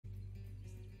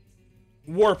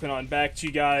Warping on back to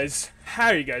you guys. How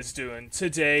are you guys doing?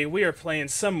 Today we are playing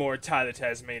some more Ty the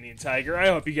Tasmanian Tiger. I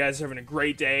hope you guys are having a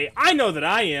great day. I know that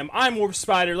I am. I'm Warp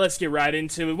Spider. Let's get right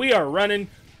into it. We are running.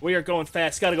 We are going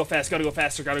fast. Gotta go fast. Gotta go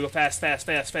faster. Gotta go fast, fast,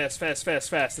 fast, fast, fast, fast,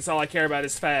 fast. That's all I care about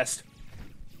is fast.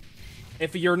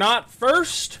 If you're not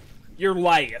first, you're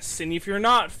last. And if you're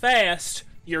not fast,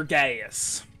 you're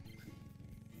gas.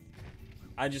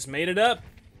 I just made it up,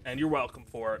 and you're welcome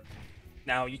for it.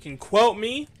 Now, you can quote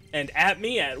me and at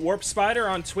me at Warp Spider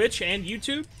on Twitch and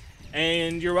YouTube,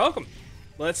 and you're welcome.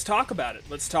 Let's talk about it.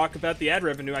 Let's talk about the ad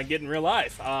revenue I get in real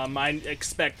life. I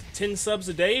expect 10 subs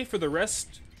a day for the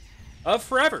rest of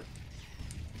forever.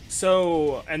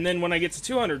 So, and then when I get to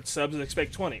 200 subs, I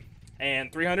expect 20,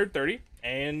 and 300, 30,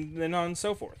 and then on and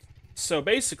so forth. So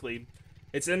basically,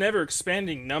 it's an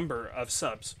ever-expanding number of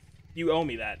subs. You owe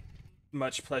me that.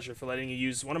 Much pleasure for letting you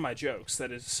use one of my jokes that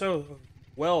is so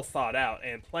well thought out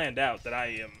and planned out that I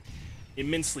am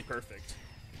immensely perfect.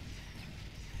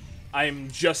 I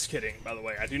am just kidding, by the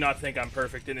way. I do not think I'm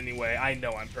perfect in any way. I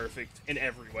know I'm perfect in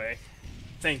every way.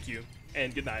 Thank you,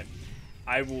 and good night.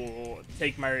 I will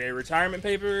take my retirement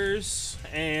papers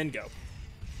and go.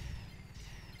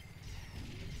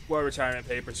 What retirement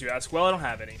papers, you ask? Well, I don't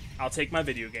have any. I'll take my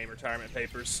video game retirement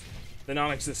papers, the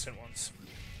non-existent ones,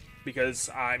 because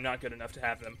I'm not good enough to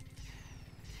have them.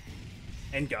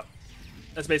 And go.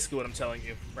 That's basically what I'm telling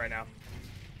you right now.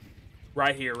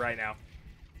 Right here, right now.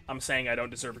 I'm saying I don't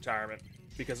deserve retirement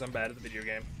because I'm bad at the video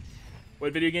game.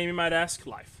 What video game, you might ask?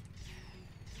 Life.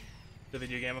 The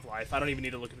video game of life. I don't even need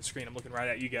to look at the screen. I'm looking right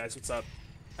at you guys. What's up?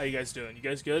 How you guys doing? You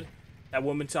guys good? That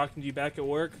woman talking to you back at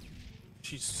work?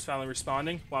 She's finally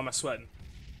responding? Why am I sweating?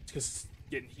 It's because it's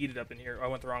getting heated up in here. Oh, I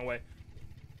went the wrong way.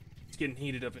 It's getting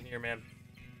heated up in here, man.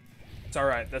 It's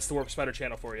alright. That's the Warp Spider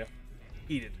channel for you.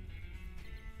 Heated.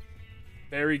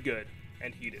 Very good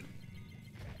and heated.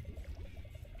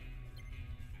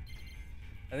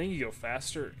 I think you go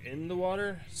faster in the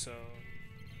water, so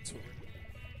that's what we're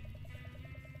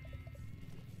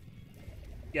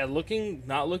doing. Yeah,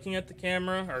 not looking at the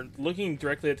camera, or looking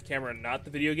directly at the camera and not the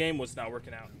video game was not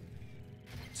working out.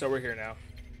 So we're here now.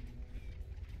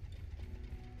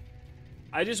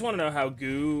 I just want to know how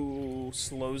goo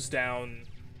slows down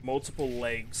multiple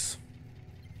legs.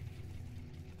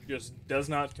 Just does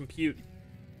not compute.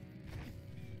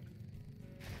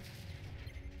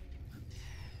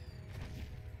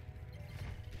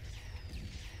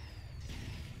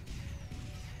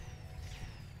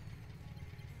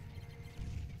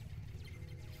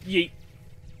 Yeet.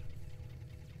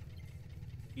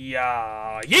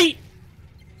 Yeah, yeet.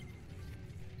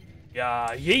 Yeah,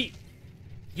 yeet.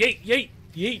 Yeet, yeet,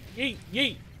 yeet, yeet,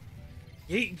 yeet.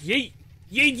 Yeet, yeet.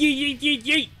 Yeet, yeet, yeet, yeet,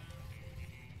 yeet.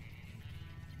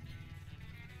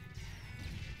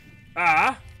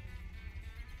 Ah.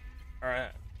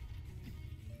 Alright.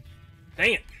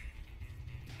 Dang it.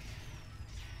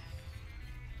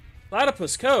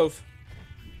 Platypus Cove?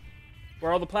 Where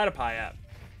are all the platypi at?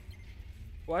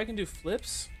 Well, I can do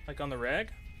flips, like on the rag.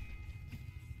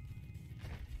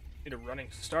 Need a running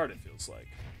start, it feels like.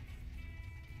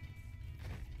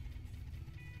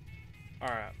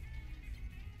 Alright.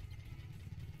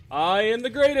 I am the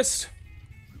greatest!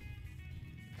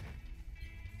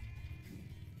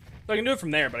 So I can do it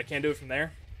from there, but I can't do it from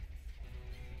there.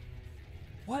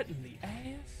 What in the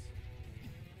ass?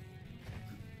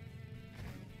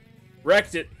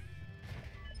 Wrecked it.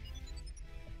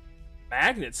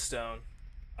 Magnet stone.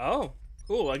 Oh,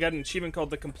 cool. I got an achievement called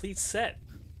the complete set.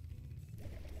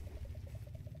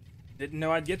 Didn't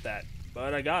know I'd get that,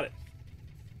 but I got it.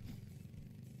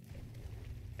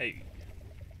 Hey.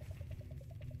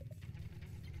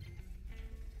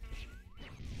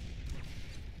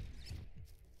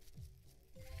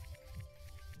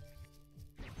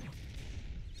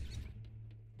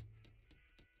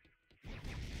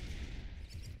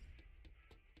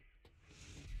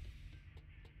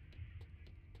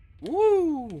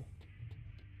 Woo!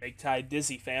 Make Ty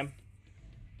dizzy, fam.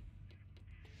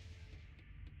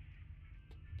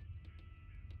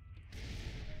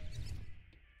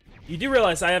 You do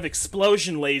realize I have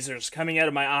explosion lasers coming out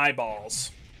of my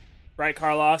eyeballs. Right,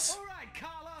 Carlos? Alright,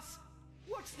 Carlos!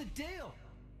 What's the deal?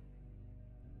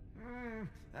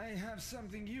 I have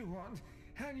something you want,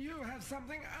 and you have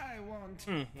something I want.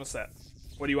 What's that?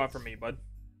 What do you want from me, bud?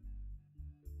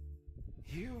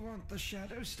 You want the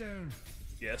Shadow Stone.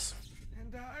 Yes.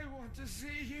 And I want to see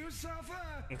you suffer.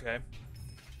 Okay.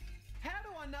 How do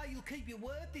I know you'll keep your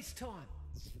word this time?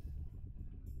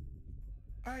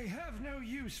 I have no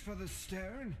use for the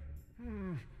stone.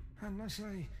 Unless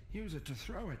I use it to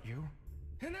throw at you.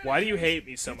 Why do you hate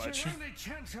me so it's much? your only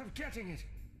chance of getting it.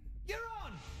 You're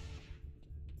on!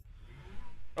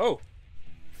 Oh.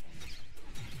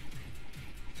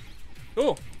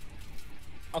 Cool.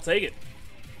 I'll take it.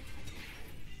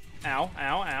 Ow,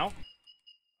 ow,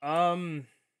 ow.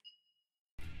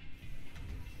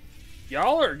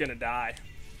 Y'all are gonna die.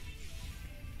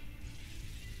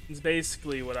 It's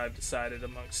basically what I've decided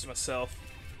amongst myself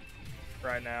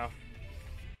right now.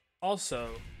 Also,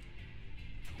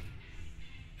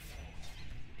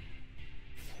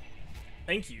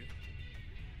 thank you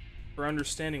for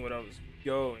understanding what I was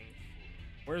going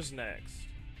for. Where's next?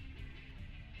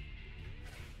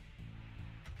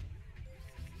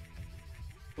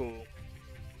 Cool.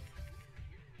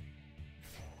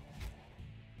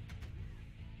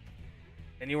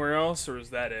 Anywhere else, or is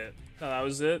that it? No, that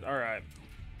was it? Alright.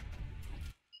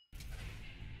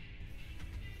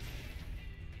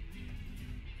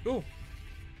 Cool.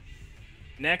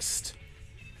 Next.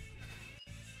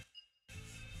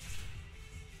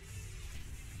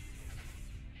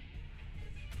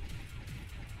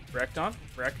 Wrecked on?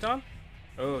 Wrecked on?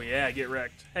 Oh yeah, get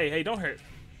wrecked. Hey, hey, don't hurt.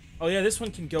 Oh yeah, this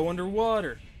one can go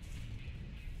underwater.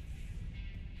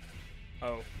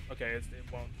 Oh, okay, it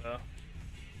won't though.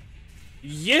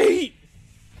 Yeet!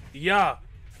 Yeah.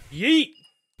 Yeet!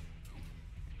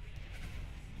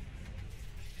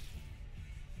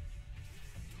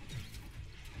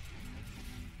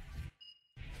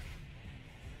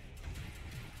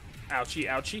 Ouchie,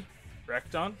 ouchie.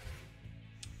 Wrecked on.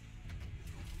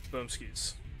 Boom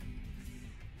skis.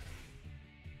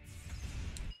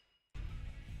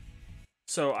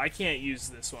 So I can't use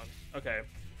this one. Okay.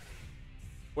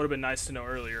 Would have been nice to know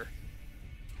earlier.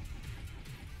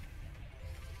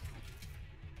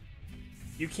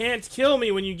 You can't kill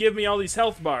me when you give me all these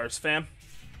health bars, fam.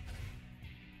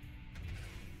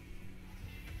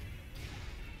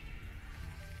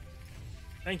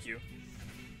 Thank you.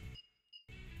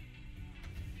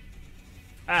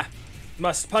 Ah,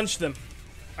 must punch them.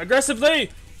 Aggressively!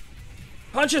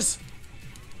 Punches!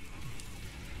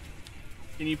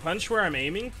 Can you punch where I'm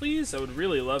aiming, please? I would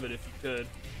really love it if you could.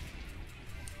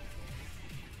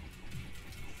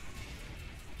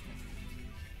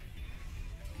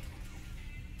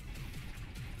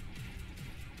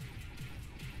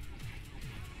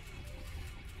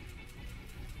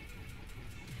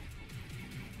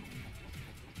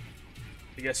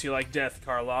 I guess you like death,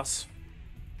 Carlos.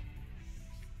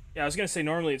 Yeah, I was gonna say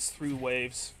normally it's through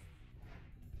waves.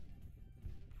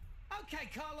 Okay,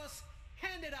 Carlos,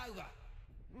 hand it over.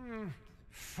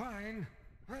 Fine,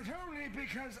 but only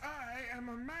because I am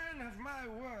a man of my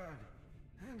word.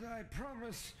 And I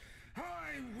promise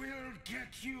I will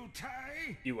get you,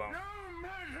 Ty. You won't. No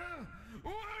matter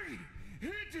what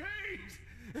it takes.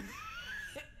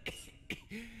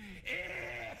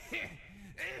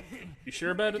 You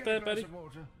sure about it, that, buddy?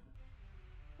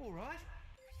 All right.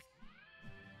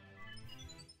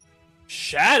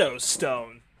 Shadow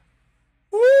Stone.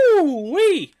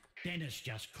 Woo-wee! Dennis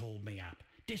just called me up,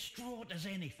 distraught as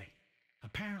anything.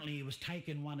 Apparently he was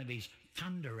taking one of his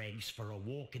thunder eggs for a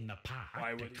walk in the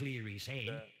park to clear his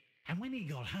head. And when he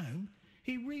got home,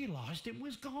 he realised it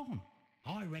was gone.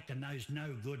 I reckon those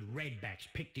no-good redbacks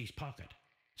picked his pocket.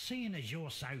 Seeing as you're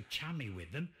so chummy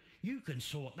with them, you can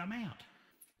sort them out.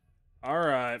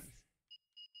 Alright.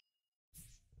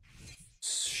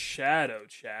 Shadow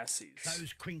chassis.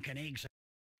 Those crinking eggs.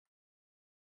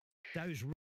 Those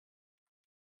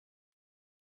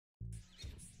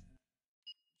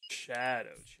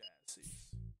Shadow chassis.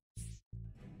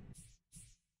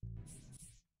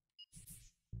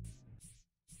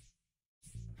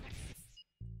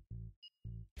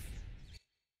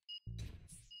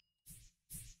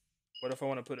 What if I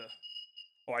want to put a...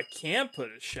 Oh, I can't put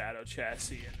a shadow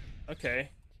chassis in. Okay.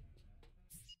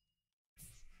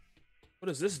 What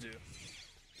does this do?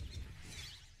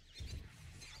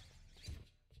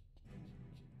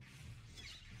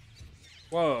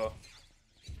 Whoa.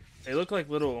 They look like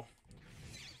little...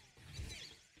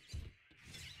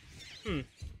 I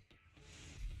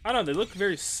don't know, they look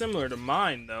very similar to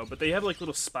mine, though, but they have, like,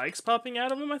 little spikes popping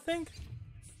out of them, I think?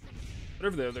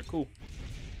 Whatever they are, they're cool.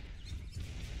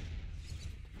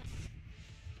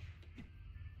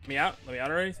 Let me out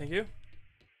already, thank you.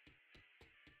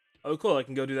 Oh, cool, I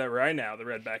can go do that right now, the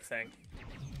redback thing.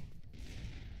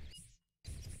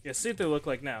 Yeah, see what they look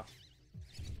like now.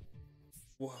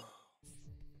 Whoa.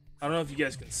 I don't know if you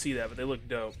guys can see that, but they look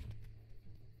dope.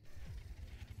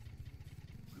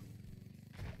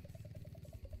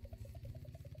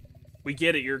 We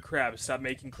get it, you're a crab. Stop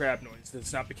making crab noise.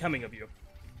 That's not becoming of you.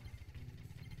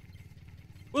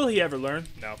 Will he ever learn?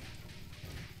 No.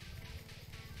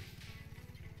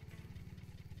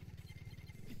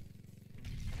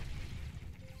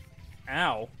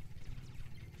 Ow.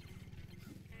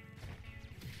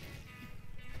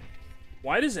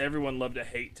 Why does everyone love to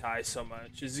hate Ty so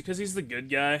much? Is it because he's the good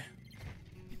guy?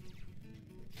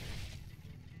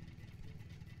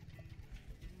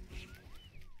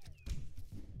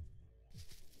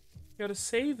 Gotta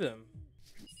save him.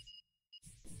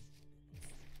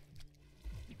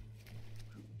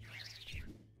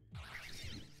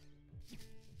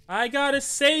 I gotta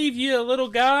save you, little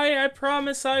guy. I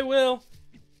promise I will.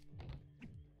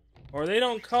 Or they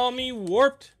don't call me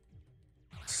Warped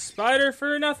Spider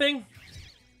for nothing.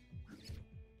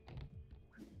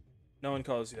 No one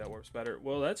calls you that, Warp Spider.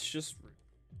 Well, that's just rude.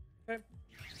 Okay.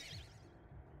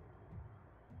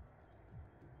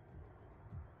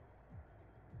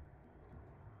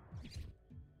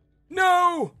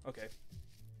 No! Okay.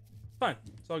 Fine.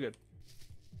 It's all good.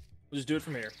 We'll just do it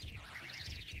from here.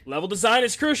 Level design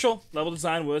is crucial. Level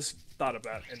design was thought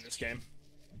about in this game.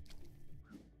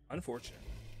 Unfortunate.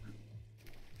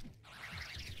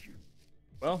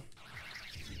 Well,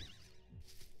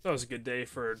 that was a good day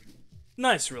for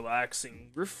nice, relaxing,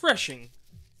 refreshing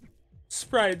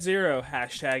Sprite Zero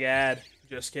hashtag ad.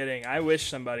 Just kidding. I wish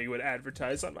somebody would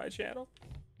advertise on my channel.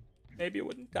 Maybe it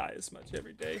wouldn't die as much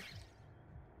every day.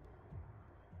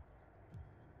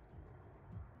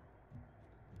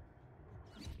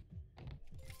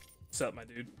 What's up, my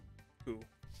dude? Cool.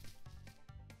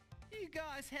 You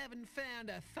guys haven't found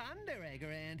a thunder egg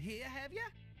around here, have you?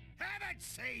 Haven't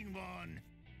seen one.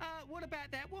 What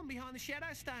about that one behind the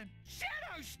Shadow Stone?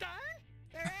 Shadow Stone?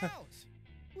 They're ours.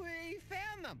 We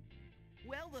found them.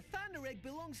 Well, the thunder egg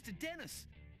belongs to Dennis.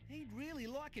 He'd really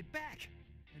like it back.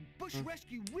 And Bush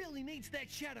Rescue really needs that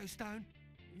Shadow Stone.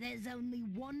 There's only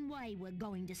one way we're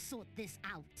going to sort this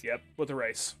out. Yep, with a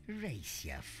race. Race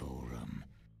ya for 'em.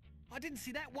 I didn't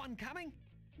see that one coming.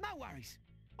 No worries.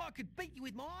 I could beat you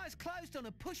with my eyes closed on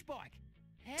a push bike.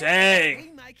 How Dang. about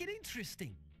we make it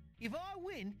interesting? If I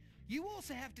win, you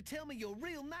also have to tell me your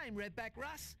real name, Redback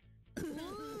Russ.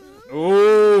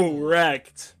 Ooh,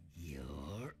 wrecked.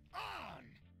 You're on.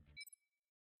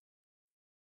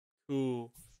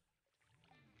 Cool.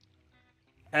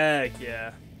 Heck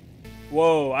yeah.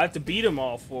 Whoa, I have to beat them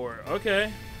all for it.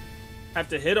 Okay. I have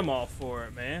to hit them all for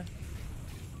it, man.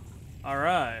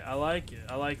 Alright, I like it.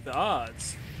 I like the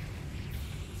odds.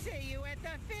 See you at the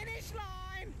finish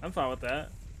line. I'm fine with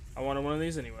that. I wanted one of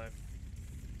these anyway.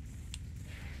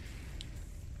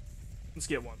 Let's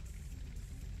get one.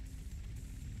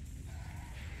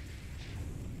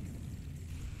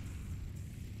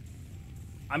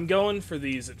 I'm going for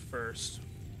these at first.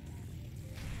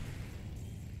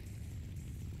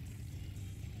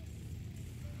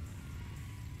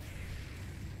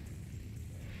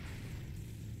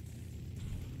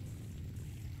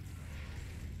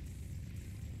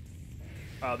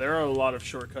 Wow, there are a lot of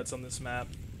shortcuts on this map.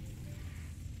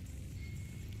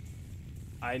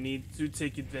 I need to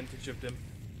take advantage of them.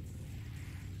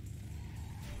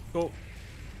 Cool.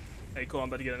 Hey, cool, I'm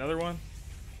about to get another one.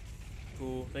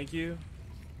 Cool, thank you.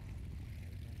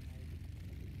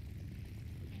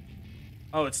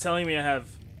 Oh, it's telling me I have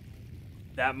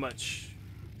that much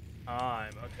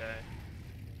time. Okay.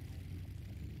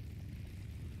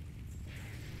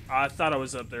 I thought I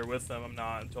was up there with them. I'm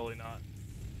not. I'm totally not.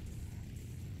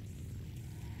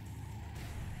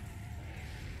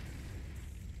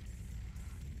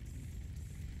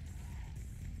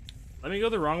 Let me go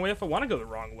the wrong way if I want to go the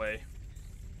wrong way.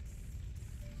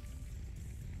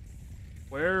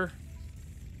 Where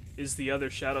is the other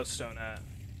Shadow Stone at?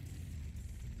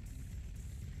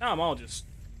 Now I'm all just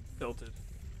tilted.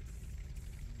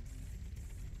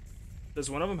 Does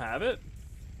one of them have it?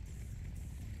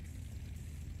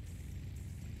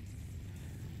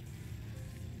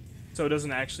 So it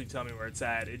doesn't actually tell me where it's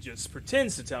at. It just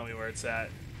pretends to tell me where it's at.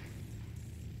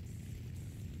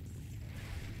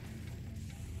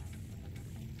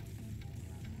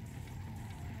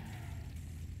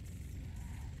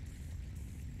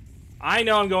 I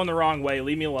know I'm going the wrong way.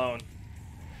 Leave me alone.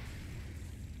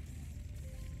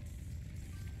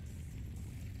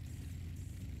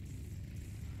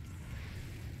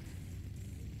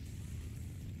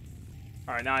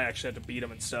 Alright, now I actually have to beat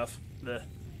him and stuff. This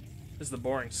is the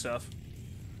boring stuff.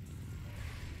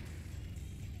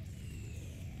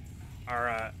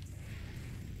 Alright.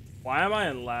 Why am I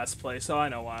in last place? Oh, I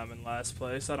know why I'm in last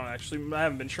place. I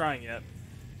haven't been trying yet.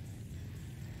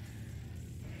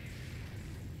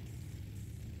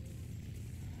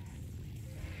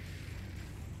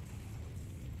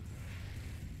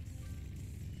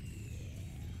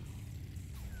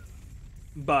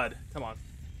 Bud, come on.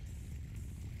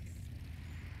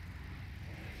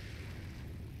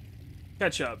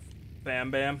 Catch up.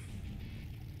 Bam, bam.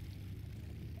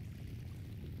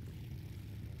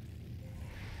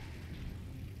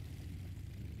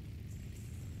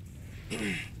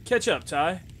 Catch up,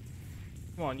 Ty.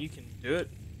 Come on, you can do it.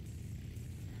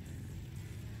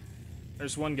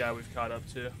 There's one guy we've caught up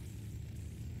to.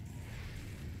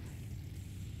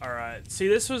 Alright, see,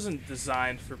 this wasn't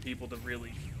designed for people to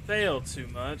really fail too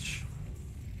much.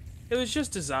 It was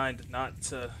just designed not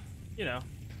to, you know.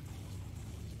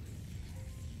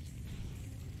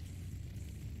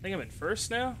 I think I'm in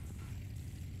first now?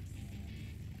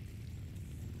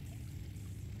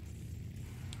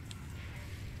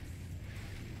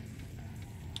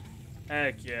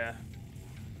 Heck yeah.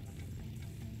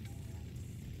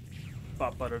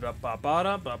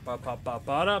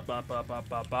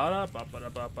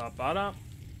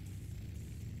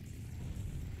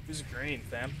 Who's green,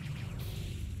 fam?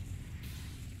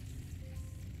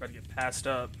 About to get passed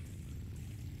up.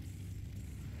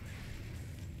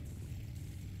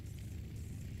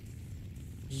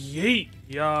 Yeet!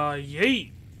 Yeah,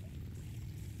 yeet!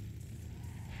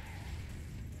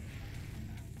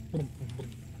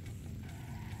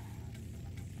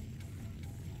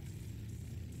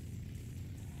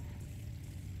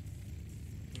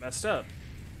 Messed up.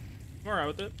 I'm alright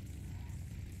with it.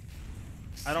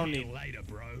 I don't need. Later,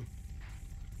 bro.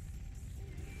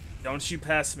 Don't you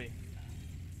pass me.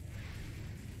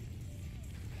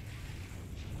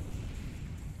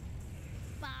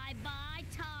 Bye-bye,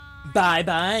 Tom.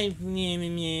 Bye-bye.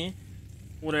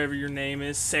 Whatever your name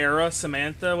is. Sarah,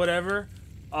 Samantha, whatever.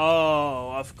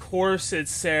 Oh, of course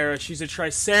it's Sarah. She's a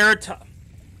Triceratops.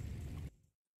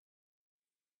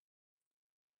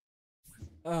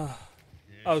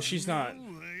 Oh, she's not.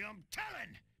 I'm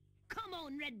telling. Come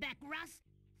on, Redback Russ.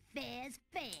 Fair's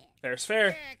fair. Fair's fair.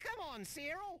 Yeah, come on,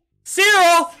 Cyril.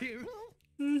 Cyril! Cyril?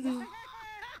 I'm gonna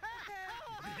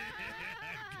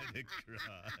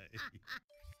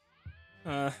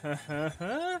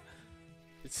cry.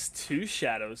 It's 2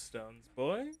 Shadow Stones,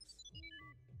 boys.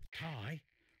 Kai,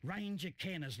 Ranger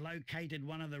Ken has located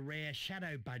one of the rare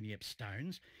Shadow Bunyip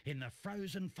stones in the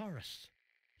frozen forests.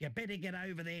 You better get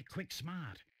over there quick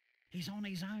smart. He's on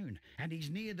his own, and he's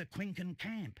near the Quinken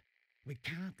camp. We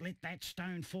can't let that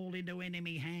stone fall into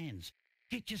enemy hands.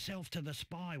 Get yourself to the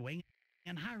spy wing,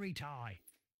 and hurry, Ty.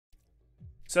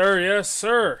 Sir, yes,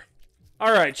 sir.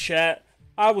 Alright, chat.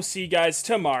 I will see you guys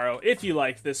tomorrow. If you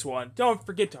liked this one, don't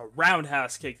forget to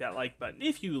roundhouse kick that like button.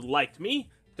 If you liked me,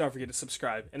 don't forget to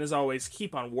subscribe. And as always,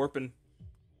 keep on warping.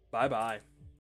 Bye-bye.